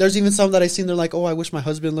 There's even some that I seen, they're like, oh, I wish my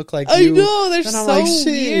husband looked like you. I know, they're so like,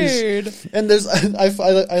 weird. And there's I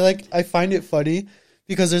find it funny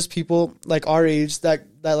because there's people like our age that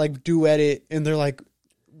like duet it and they're like,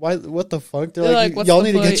 why, what the fuck? They're like y'all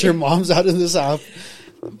need to get your moms out of this app.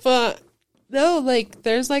 But no, like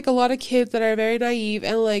there's like a lot of kids that are very naive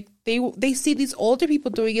and like they see these older people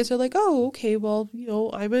doing it, so they're like, oh, okay, well, you know,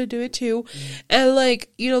 I'm gonna do it too. And like,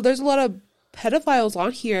 you know, there's a lot of pedophiles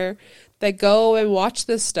on here that go and watch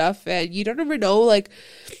this stuff and you don't ever know, like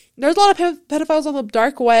there's a lot of pedophiles on the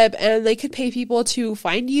dark web and they could pay people to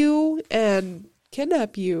find you and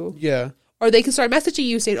kidnap you. Yeah. Or they can start messaging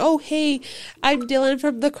you saying, oh, hey, I'm Dylan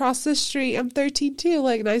from across the street, I'm 13 too,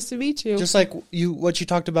 like nice to meet you. Just like what you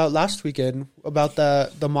talked about last weekend about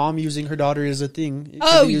the mom using her daughter as a thing.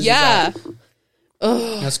 Oh yeah.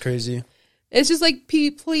 That's crazy. It's just like,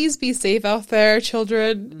 please be safe out there,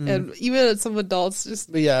 children, and even some adults.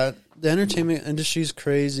 Just, but yeah, the entertainment industry is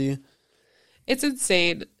crazy. It's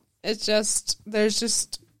insane. It's just there's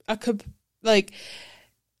just like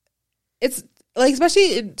it's like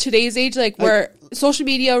especially in today's age, like where social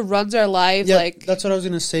media runs our lives. Yeah, like that's what I was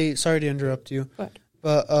gonna say. Sorry to interrupt you. What?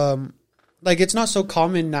 But like it's not so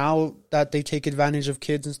common now that they take advantage of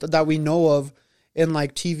kids and stuff that we know of. In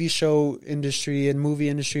like TV show industry and movie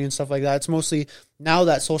industry and stuff like that. It's mostly now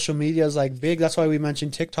that social media is like big. That's why we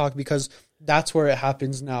mentioned TikTok, because that's where it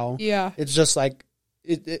happens now. Yeah. It's just like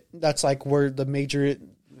that's like where the major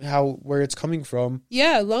where it's coming from.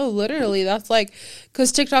 Yeah, no, literally. That's like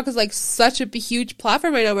because TikTok is like such a huge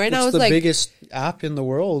platform right now. Right now it's the like biggest app in the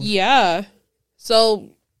world. Yeah. So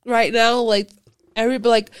right now, like everyone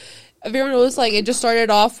knows, like it just started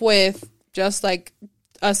off with just like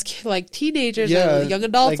us like teenagers and young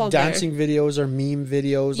adults like on dancing videos or meme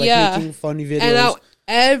videos, like making funny videos. And now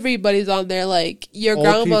everybody's on there, like your old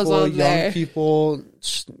grandma's people, on there. Young people,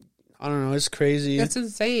 I don't know, it's crazy. That's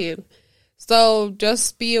insane. So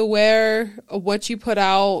just be aware of what you put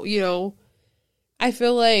out, you know. I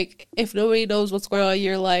feel like if nobody knows what's going on in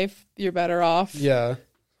your life, you're better off. Yeah.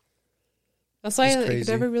 That's why I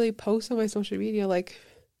never really post on my social media, like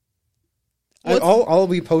all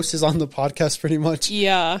we post is on the podcast pretty much.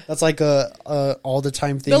 Yeah. That's like a all the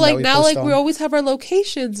time thing. But like that we now post like on. we always have our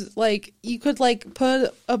locations. Like you could like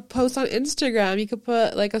put a post on Instagram, you could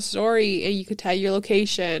put like a story and you could tag your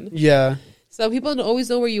location. Yeah. So people don't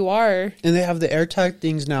always know where you are. And they have the AirTag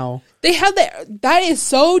things now. They have that is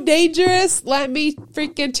so dangerous. Let me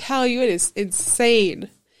freaking tell you, it is insane.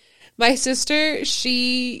 My sister,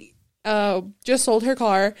 she just sold her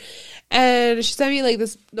car and she sent me like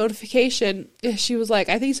this notification. She was like,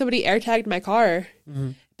 I think somebody AirTagged my car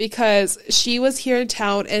because she was here in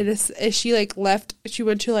town and she like left, she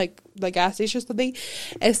went to like the gas station or something.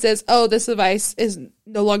 And it says, oh, this device is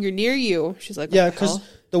no longer near you. She's like, yeah, because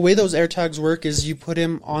the way those AirTags work is you put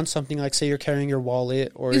him on something like, say you're carrying your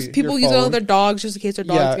wallet or your people use it on their dogs just in case their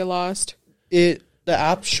dogs get lost. The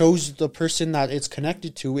app shows the person that it's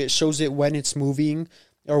connected to. It shows it when it's moving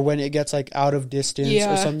or when it gets like out of distance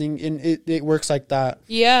or something, and it works like that.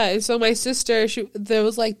 Yeah, and so my sister, there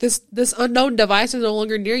was like this unknown device is no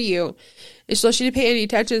longer near you, and so she didn't pay any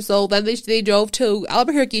attention. So then they drove to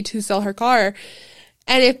Albuquerque to sell her car,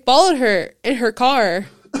 and it followed her in her car,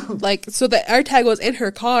 like so the AirTag was in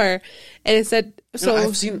her car, and it said. So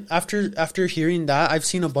I've seen after hearing that, I've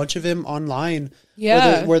seen a bunch of him online.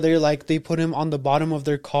 Yeah, where they're like they put him on the bottom of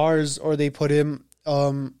their cars, or they put him.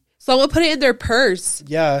 Someone put it in their purse.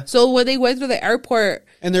 Yeah. So when they went through the airport.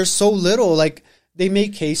 And there's so little, like, they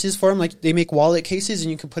make cases for them. Like, they make wallet cases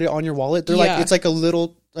and you can put it on your wallet. They're like, it's like a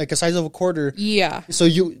little, like a size of a quarter. Yeah. So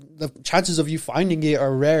the chances of you finding it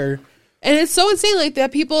are rare. And it's so insane, like,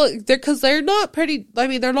 that people, because they're not pretty, I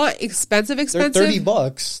mean, they're not expensive. They're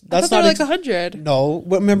 $30. That's not like $100. No.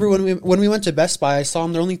 Remember when we went to Best Buy, I saw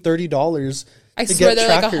them, they're only $30. I swear they're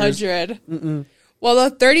trackers. Like $100. Mm-mm.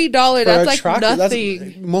 Well, the $30, that's like tracker,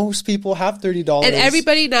 nothing. Most people have $30. And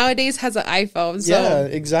everybody nowadays has an iPhone. So. Yeah,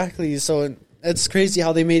 exactly. So it's crazy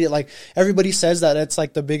how they made it. Like, everybody says that it's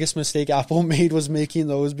like the biggest mistake Apple made was making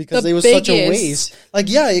those because it was such a waste. Like,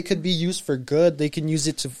 yeah, it could be used for good. They can use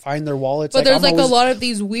it to find their wallets. But there's a lot of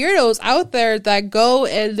these weirdos out there that go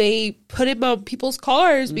and they put them on people's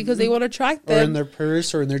cars because they want to track them. Or in their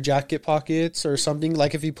purse or in their jacket pockets or something.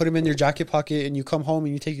 Like, if you put them in your jacket pocket and you come home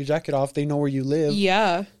and you take your jacket off, they know where you live.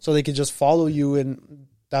 Yeah. So they can just follow you and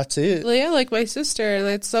that's it. Yeah, like my sister, and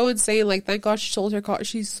it's so insane. Like, thank God she sold her car.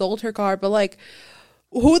 She sold her car, but like,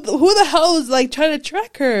 who the hell is like trying to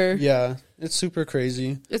track her? Yeah, it's super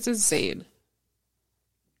crazy. It's insane.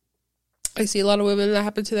 I see a lot of women that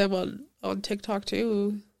happen to them on TikTok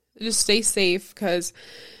too. Just stay safe because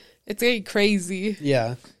it's getting crazy.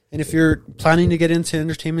 Yeah, and if you're planning to get into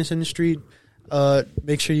entertainment industry,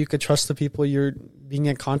 make sure you could trust the people you're being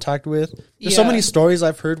in contact with. There's so many stories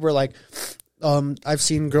I've heard where like. I've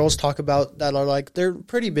seen girls talk about that are like, they're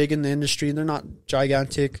pretty big in the industry and they're not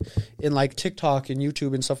gigantic in like TikTok and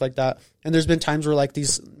YouTube and stuff like that. And there's been times where like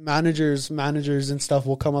these managers and stuff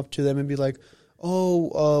will come up to them and be like,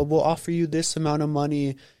 oh, we'll offer you this amount of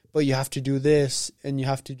money, but you have to do this and you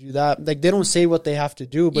have to do that. Like, they don't say what they have to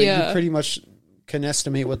do, but you pretty much can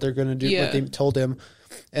estimate what they're going to do, what they told him.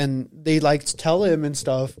 And they like to tell him and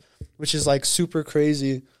stuff, which is like super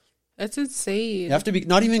crazy. That's insane. You have to be,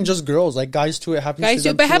 not even just girls, like guys too. It happens to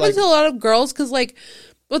them but it happens like, to a lot of girls because, like,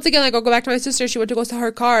 once again, like, I'll go back to my sister. She went to go sell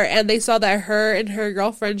her car, and they saw that her and her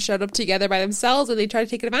girlfriend showed up together by themselves, and they tried to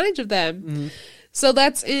take advantage of them. Mm-hmm. So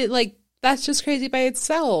that's it. Like, that's just crazy by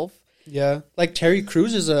itself. Yeah, like Terry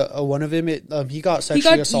Crews is a one of him. He got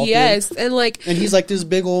sexually assaulted. Yes, and he's like this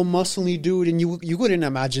big old muscly dude, and you wouldn't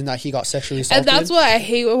imagine that he got sexually assaulted. And that's what I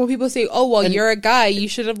hate when people say, "Oh, well, you're a guy, you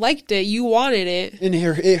should have liked it, you wanted it." And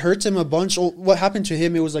it hurts him a bunch. What happened to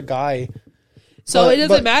him? It was a guy. So it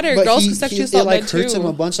doesn't matter. Girls can sexually assault men too. It hurts him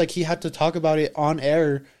a bunch. Like, he had to talk about it on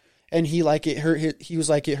air, and he was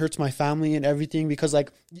like, it hurts my family and everything because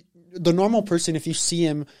like. The normal person, if you see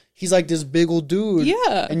him, he's like this big old dude.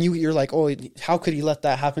 Yeah. And you're like, oh, how could he let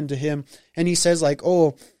that happen to him? And he says like,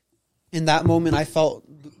 oh, in that moment I felt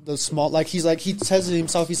the small, like he says to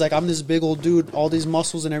himself, he's like, I'm this big old dude, all these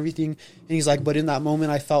muscles and everything. And he's like, but in that moment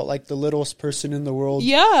I felt like the littlest person in the world.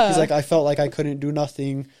 Yeah. He's like, I felt like I couldn't do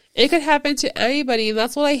nothing. It could happen to anybody. And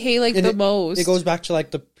that's what I hate the most. It goes back to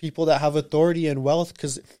like the people that have authority and wealth,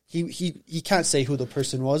 because he can't say who the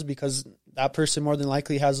person was because that person more than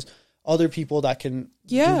likely has other people that can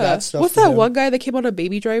do that stuff. What's that one guy that came on a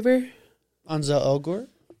Baby Driver? Ansel Elgort?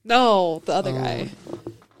 No, the other guy.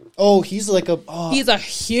 Oh, he's like he's a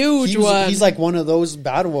huge one. He's like one of those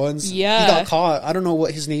bad ones. Yeah. He got caught. I don't know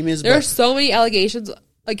what his name is. There are so many allegations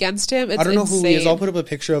against him. It's I don't know insane. who he is. I'll put up a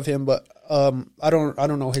picture of him, but I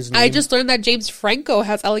don't know his name. I just learned that James Franco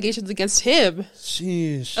has allegations against him.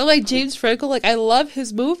 Sheesh. I'm like, James Franco, like, I love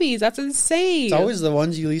his movies. That's insane. It's always the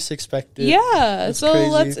ones you least expected. Yeah.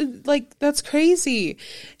 That's crazy.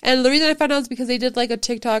 And the reason I found out is because they did like a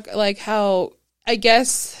TikTok, like how, I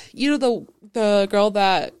guess, you know, the girl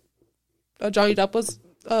that Johnny Depp was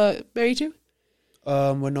married to?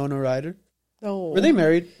 Winona Ryder? No. Were they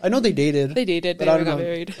married? I know they dated. They dated. They never never got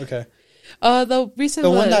married. Okay. The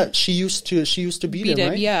one that she used to beat him,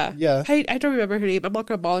 right? Yeah. Yeah. I don't remember her name. I'm not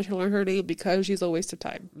going to bother to learn her name because she's a waste of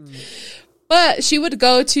time. But she would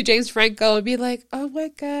go to James Franco and be like, oh my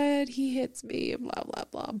God, he hits me, and blah, blah,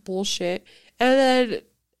 blah. Bullshit. And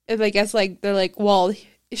I guess like they're like, well,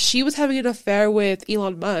 she was having an affair with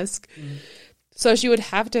Elon Musk. So she would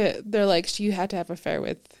have to, they're like, she had to have an affair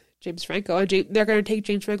with James Franco. And they're going to take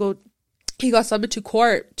James Franco. He got summoned to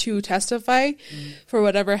court to testify for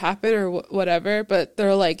whatever happened or whatever. But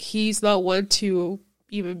they're like, he's not one to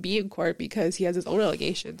even be in court because he has his own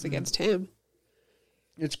allegations against him.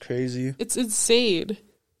 It's crazy. It's insane.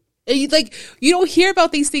 And you don't hear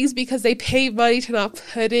about these things because they pay money to not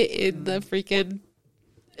put it in the freaking...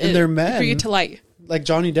 And they're men. Freaking to light. Like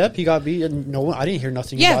Johnny Depp, he got beat, and I didn't hear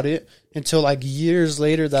nothing about it until like years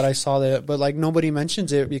later that I saw that. But like nobody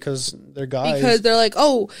mentions it because they're guys. Because they're like,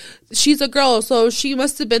 oh, she's a girl, so she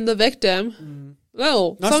must have been the victim.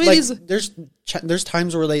 No, Not, some of like, these. there's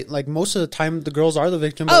times where like most of the time the girls are the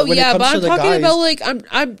victim. Oh when yeah, it comes but to I'm the talking guys, about like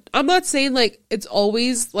I'm not saying like it's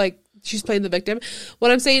always like she's playing the victim.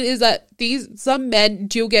 What I'm saying is that some men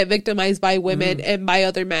do get victimized by women and by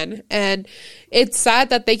other men, and it's sad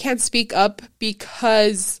that they can't speak up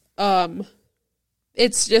because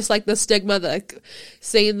it's just like the stigma that like,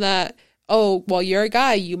 saying that, oh well, you're a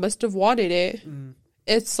guy, you must have wanted it.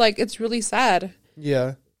 It's like, it's really sad.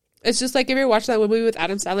 Yeah, it's just like, if you watch that movie with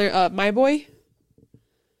Adam Sandler, My Boy,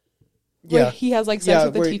 yeah, where he has like sex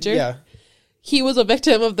with the teacher. Yeah, he was a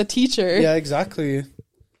victim of the teacher. Yeah, exactly.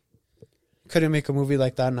 Couldn't make a movie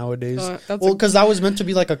like that nowadays. Well, because that was meant to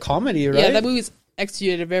be like a comedy, right? Yeah, that movie's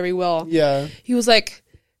executed very well. Yeah. He was like,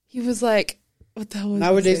 what the hell was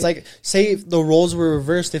nowadays, like, say if the roles were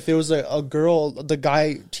reversed, if it was a girl, the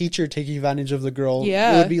guy teacher taking advantage of the girl,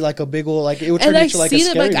 it would be like a big old, like, it would turn into like a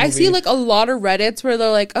scary movie. I see like a lot of Reddits where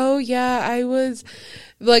they're like, oh yeah, I was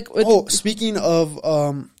like, speaking of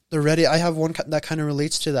the Reddit, I have one that kind of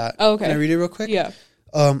relates to that. Oh, okay. Can I read it real quick? Yeah.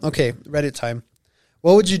 Okay, Reddit time.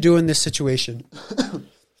 What would you do in this situation?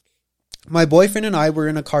 My boyfriend and I were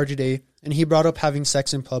in a car today, and he brought up having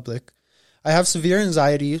sex in public. I have severe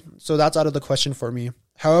anxiety, so that's out of the question for me.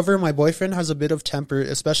 However, my boyfriend has a bit of temper,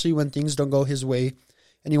 especially when things don't go his way,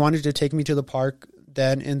 and he wanted to take me to the park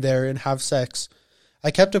then and there and have sex. I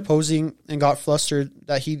kept opposing and got flustered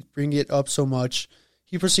that he'd bring it up so much.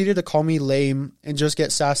 He proceeded to call me lame and just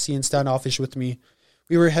get sassy and standoffish with me.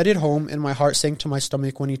 We were headed home, and my heart sank to my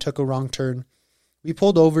stomach when he took a wrong turn. We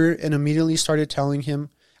pulled over and immediately started telling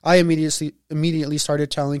him. I immediately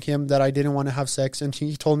started telling him that I didn't want to have sex, and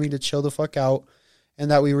he told me to chill the fuck out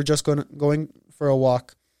and that we were just going for a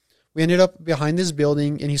walk. We ended up behind this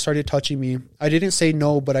building, and he started touching me. I didn't say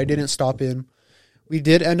no, but I didn't stop him. We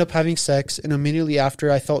did end up having sex, and immediately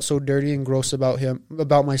after, I felt so dirty and gross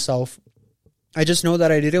about myself. I just know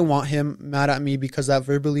that I didn't want him mad at me because that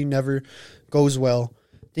verbally never goes well.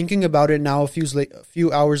 Thinking about it now, a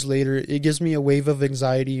few hours later, it gives me a wave of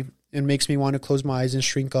anxiety and makes me want to close my eyes and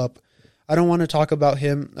shrink up. I don't want to talk about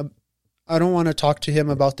him. I don't want to talk to him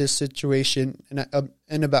about this situation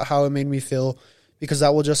and about how it made me feel, because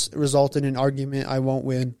that will just result in an argument I won't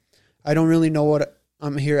win. I don't really know what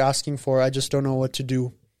I'm here asking for. I just don't know what to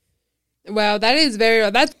do. Wow, that is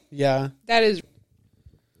that is.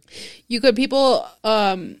 You could people.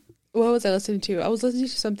 What was I listening to? I was listening to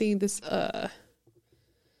something this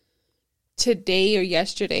today or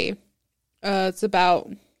yesterday. It's about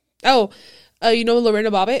you know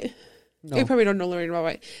Lorena Bobbitt? No. You probably don't know Lorena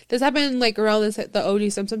Bobbitt. This happened like around the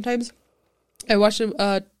OG Simpson times. I watched him.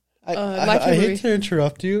 I hate to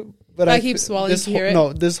interrupt you, but I keep swallowing to hear it.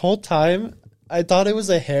 No, this whole time I thought it was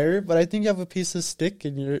a hair, but I think you have a piece of stick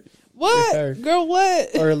in your hair. Girl,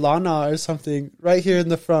 what? Or Lana or something right here in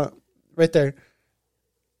the front, right there.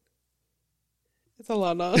 It's a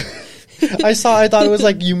Lana. I thought it was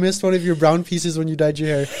like you missed one of your brown pieces when you dyed your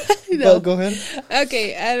hair. No. But go ahead.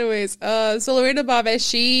 Okay, anyways. So Lorena Bobbitt,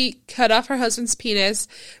 she cut off her husband's penis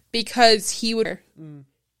because he would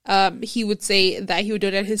say that he would do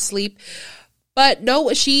it in his sleep. But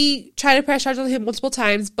no, she tried to press charges on him multiple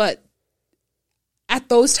times, but at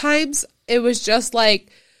those times, it was just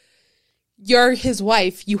like, you're his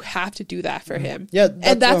wife, you have to do that for him. Yeah,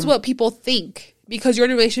 that's what people think. Because you're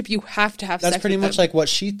in a relationship, you have to have sex with them. That's pretty much like what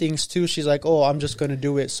she thinks too. She's like, oh, I'm just going to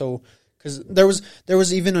do it. So, because there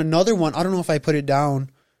was even another one. I don't know if I put it down.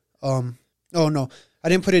 Oh no, I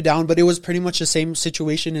didn't put it down, but it was pretty much the same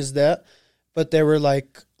situation as that. But they were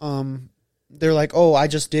like, they're like, oh, I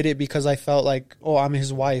just did it because I felt like, oh, I'm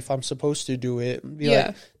his wife, I'm supposed to do it.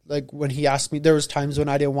 Like when he asked me, there was times when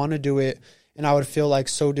I didn't want to do it. And I would feel like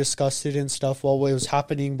so disgusted and stuff while it was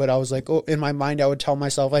happening. But I was like, oh, in my mind, I would tell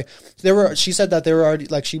myself, like, she said that they were already,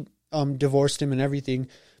 like, she divorced him and everything.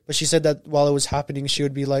 But she said that while it was happening, she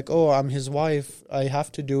would be like, oh, I'm his wife, I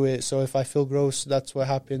have to do it. So if I feel gross, that's what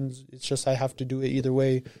happens. It's just I have to do it either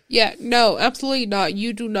way. Yeah, no, absolutely not.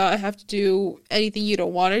 You do not have to do anything you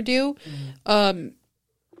don't want to do. Mm-hmm.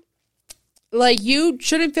 Like, you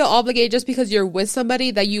shouldn't feel obligated just because you're with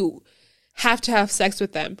somebody that you have to have sex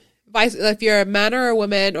with them. If you're a man or a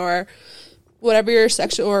woman or whatever your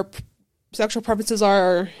sexual preferences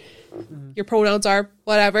are, or your pronouns are,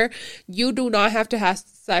 whatever, you do not have to have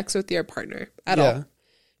sex with your partner at all,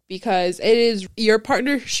 because it is your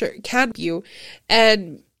partner can be you,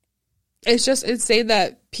 and it's just insane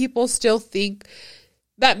that people still think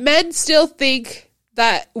that men still think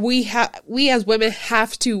that we as women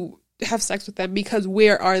have to have sex with them because we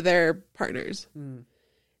are their partners.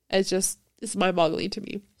 It's mind-boggling to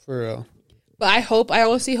me. For real. But I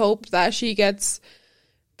honestly hope that she gets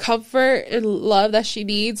comfort and love that she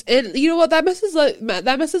needs. And you know what, that messes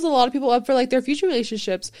a lot of people up for like their future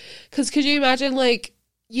relationships, because could you imagine, like,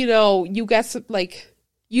 you know, you get some, like,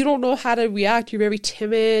 you don't know how to react, you're very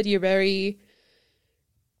timid, you're very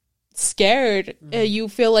scared, and you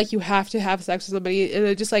feel like you have to have sex with somebody, and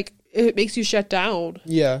it just like it makes you shut down.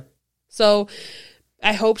 Yeah. So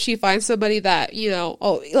I hope she finds somebody that, you know,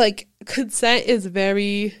 like, consent is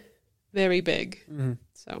very, very big.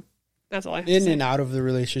 So that's all I have to say. In and out of the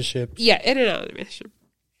relationship. Yeah, in and out of the relationship.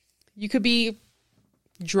 You could be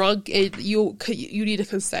drunk and you need to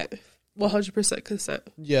consent. 100% consent.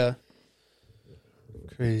 Yeah.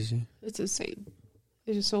 Crazy. It's insane.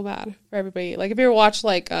 It's just so bad for everybody. Like, if you ever watched,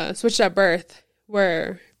 like, Switched at Birth,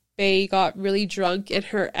 where Faye got really drunk and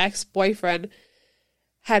her ex-boyfriend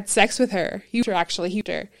had sex with her. He used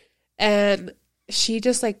her. And she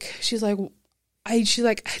just, like, she's like, I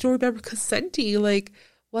don't remember consenting. Like,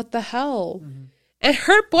 what the hell? And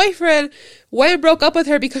her boyfriend went and broke up with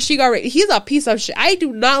her because she got raped. He's a piece of shit. I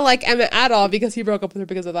do not like Emmett at all because he broke up with her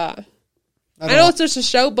because of that. I know it's just a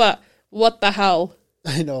show, but what the hell?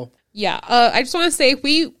 I know. Yeah. I just want to say, if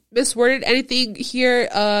we misworded anything here,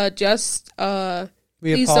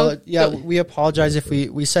 we apologize. Yeah, we apologize if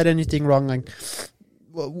we said anything wrong. Like,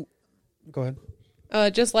 well, go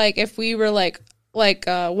ahead. Just like if we were like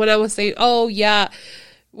when I was saying, oh yeah,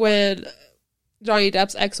 when Johnny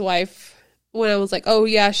Depp's ex-wife, when I was like, oh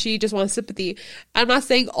yeah, she just wants sympathy. I'm not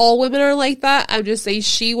saying all women are like that. I'm just saying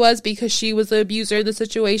she was, because she was the abuser in the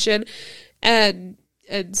situation, and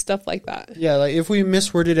stuff like that. Yeah, like if we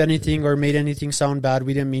misworded anything or made anything sound bad,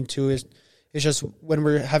 we didn't mean to. It's just when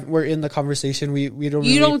we're in the conversation, we don't.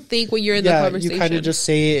 You don't think when you're in the conversation. You kind of just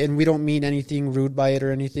say it, and we don't mean anything rude by it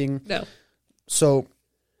or anything. No. So,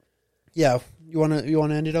 yeah, you wanna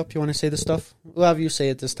end it up? You wanna say the stuff? We'll have you say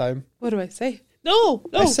it this time. What do I say? No.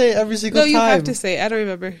 I say it every single time. No, you have to say it. I don't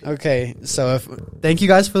remember. Okay, so thank you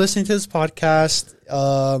guys for listening to this podcast.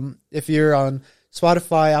 If you're on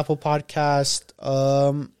Spotify, Apple Podcast,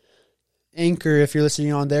 Anchor, if you're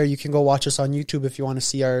listening on there, you can go watch us on YouTube if you want to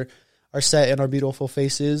see our set and our beautiful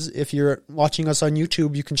faces. If you're watching us on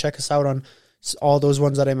YouTube, you can check us out on all those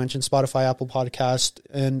ones that I mentioned, Spotify, Apple Podcast,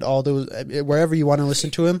 and all those, wherever you want to listen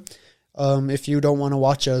to them, if you don't want to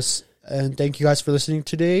watch us. And thank you guys for listening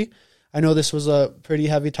today. I know this was a pretty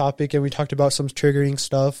heavy topic, and we talked about some triggering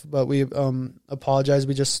stuff, but we apologize.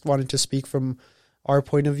 We just wanted to speak from our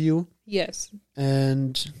point of view. Yes.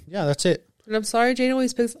 And yeah, that's it. And I'm sorry, Jane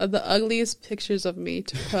always picks the ugliest pictures of me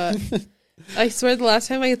to put. I swear the last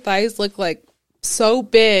time my thighs looked like so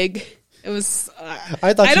big, it was...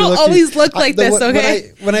 I don't always look like this,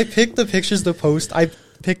 okay? When I pick the pictures to post, I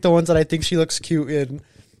pick the ones that I think she looks cute in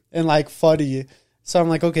and like funny. So I'm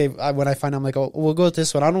like, okay, when I find, I'm like, oh, we'll go with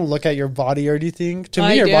this one. I don't look at your body or anything. To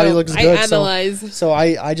me, your body looks good. I analyze. So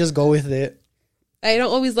I just go with it. I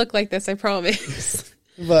don't always look like this, I promise.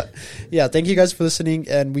 But yeah, thank you guys for listening,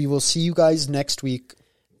 and we will see you guys next week.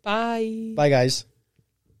 Bye. Bye, guys.